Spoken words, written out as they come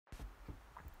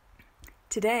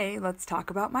Today, let's talk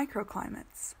about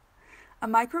microclimates. A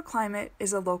microclimate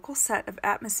is a local set of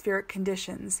atmospheric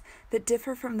conditions that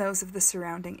differ from those of the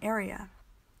surrounding area.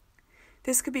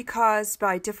 This could be caused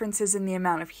by differences in the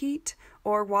amount of heat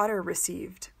or water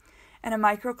received, and a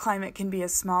microclimate can be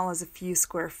as small as a few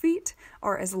square feet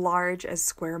or as large as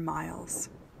square miles.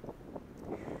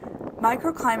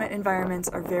 Microclimate environments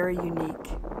are very unique.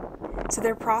 So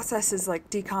their processes like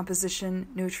decomposition,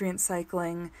 nutrient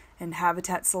cycling, and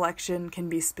habitat selection can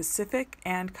be specific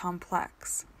and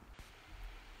complex.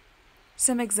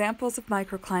 Some examples of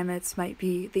microclimates might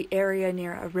be the area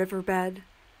near a riverbed,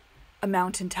 a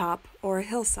mountaintop, or a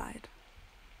hillside.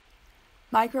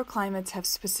 Microclimates have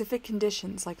specific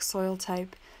conditions like soil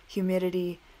type,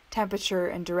 humidity, temperature,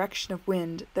 and direction of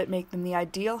wind that make them the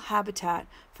ideal habitat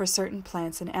for certain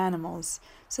plants and animals,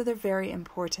 so they're very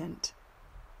important.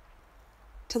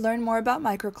 To learn more about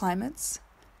microclimates,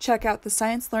 check out the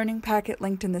science learning packet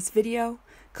linked in this video,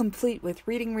 complete with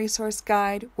reading resource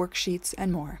guide, worksheets,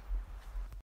 and more.